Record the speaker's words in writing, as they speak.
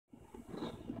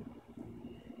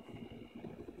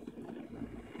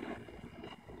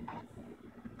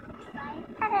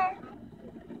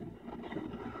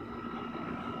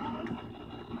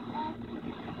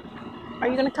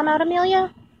you going to come out,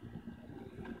 Amelia?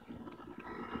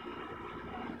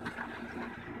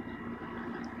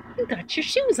 You got your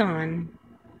shoes on.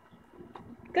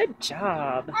 Good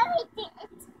job.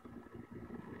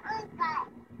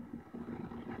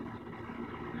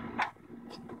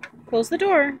 Close the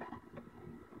door.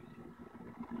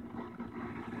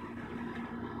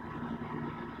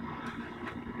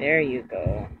 There you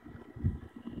go.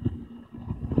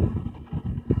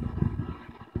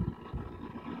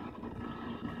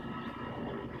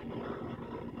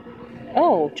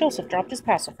 Oh, Joseph dropped his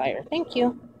pacifier. Thank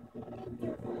you.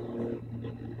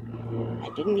 I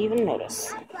didn't even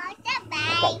notice.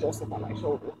 I got Joseph on my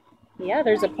shoulder. Yeah,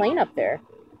 there's a plane up there.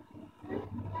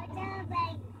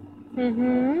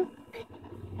 Mm-hmm.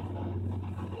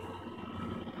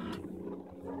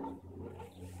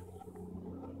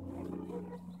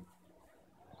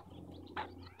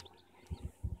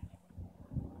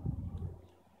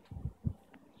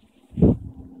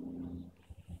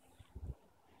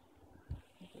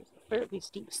 There's a fairly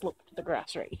steep slope to the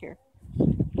grass right here.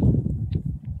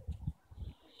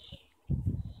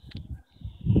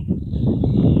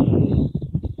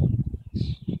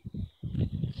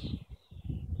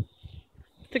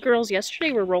 The girls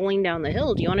yesterday were rolling down the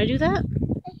hill. Do you want to do that?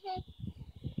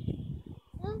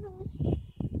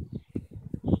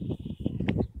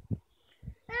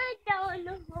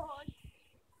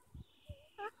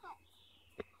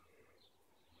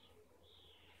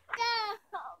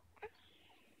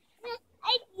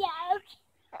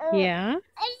 Yeah.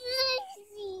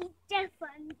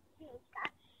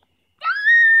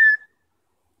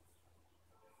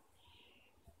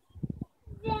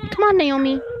 Come on,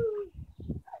 Naomi.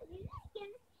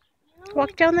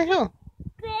 Walk down the hill.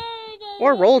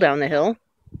 Or roll down the hill.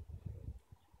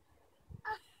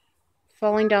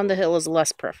 Falling down the hill is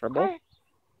less preferable.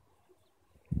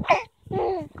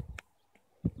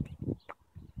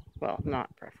 Well,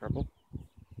 not preferable.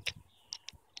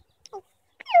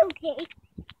 Okay.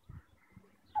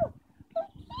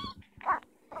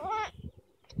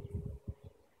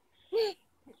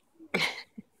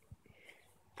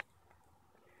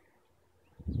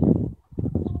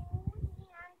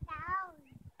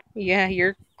 Yeah,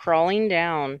 you're crawling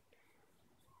down.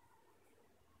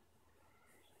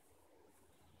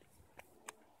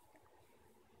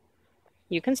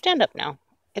 You can stand up now.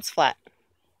 It's flat.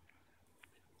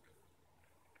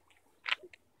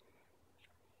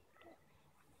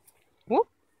 Whoop.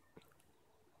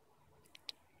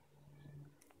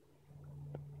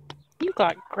 You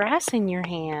got grass in your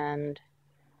hand.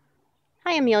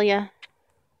 Hi, Amelia.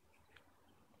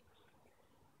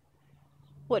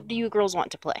 What do you girls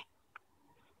want to play?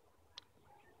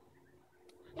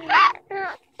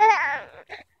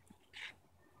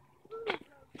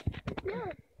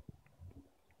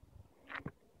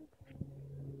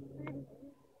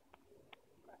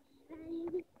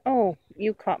 Oh,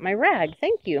 you caught my rag.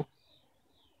 Thank you.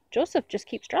 Joseph just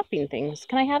keeps dropping things.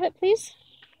 Can I have it, please?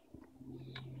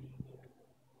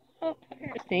 Oh,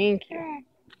 thank you.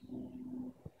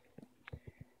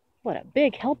 What a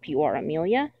big help you are,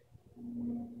 Amelia.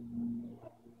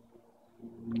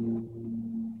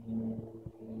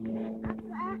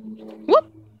 Whoop!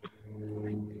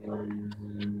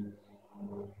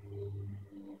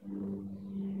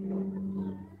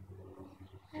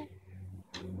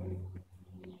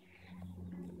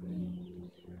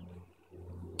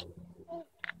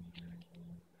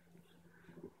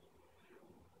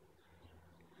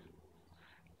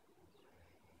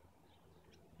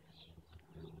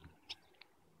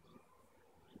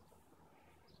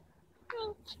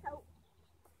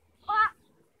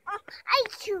 I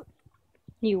shoot.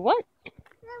 You what?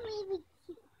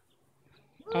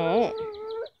 Oh.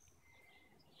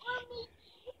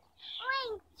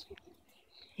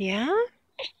 Yeah?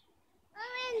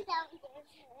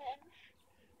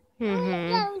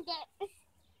 Mm-hmm.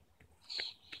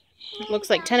 Looks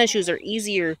like tennis shoes are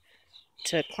easier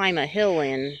to climb a hill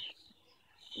in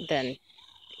than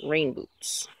rain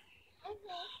boots.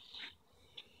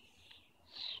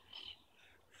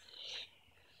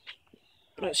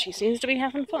 But she seems to be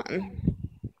having fun.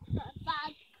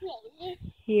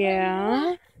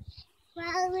 Yeah.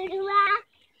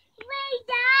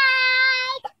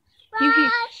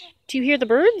 Do you hear the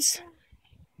birds?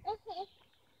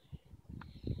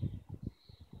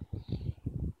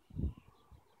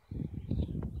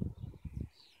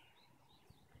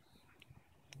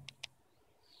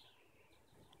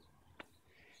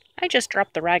 I just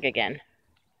dropped the rag again.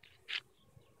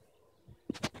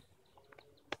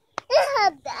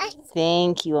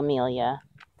 Thank you, Amelia.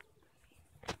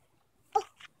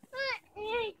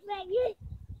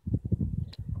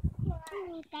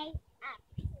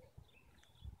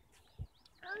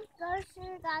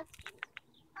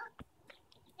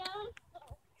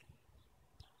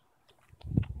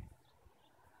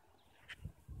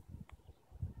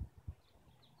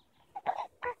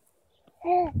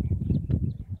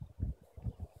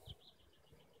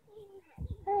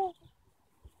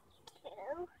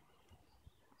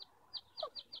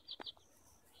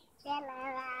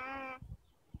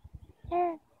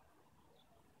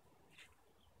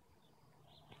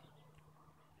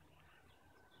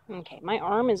 Okay, my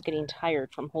arm is getting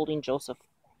tired from holding Joseph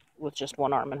with just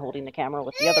one arm and holding the camera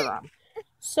with the other arm.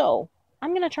 So,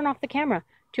 I'm going to turn off the camera.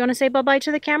 Do you want to say bye-bye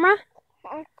to the camera?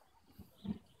 Bye.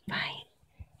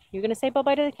 You're going to say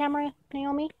bye-bye to the camera,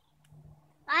 Naomi?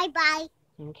 Bye-bye.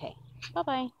 Okay.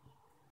 Bye-bye.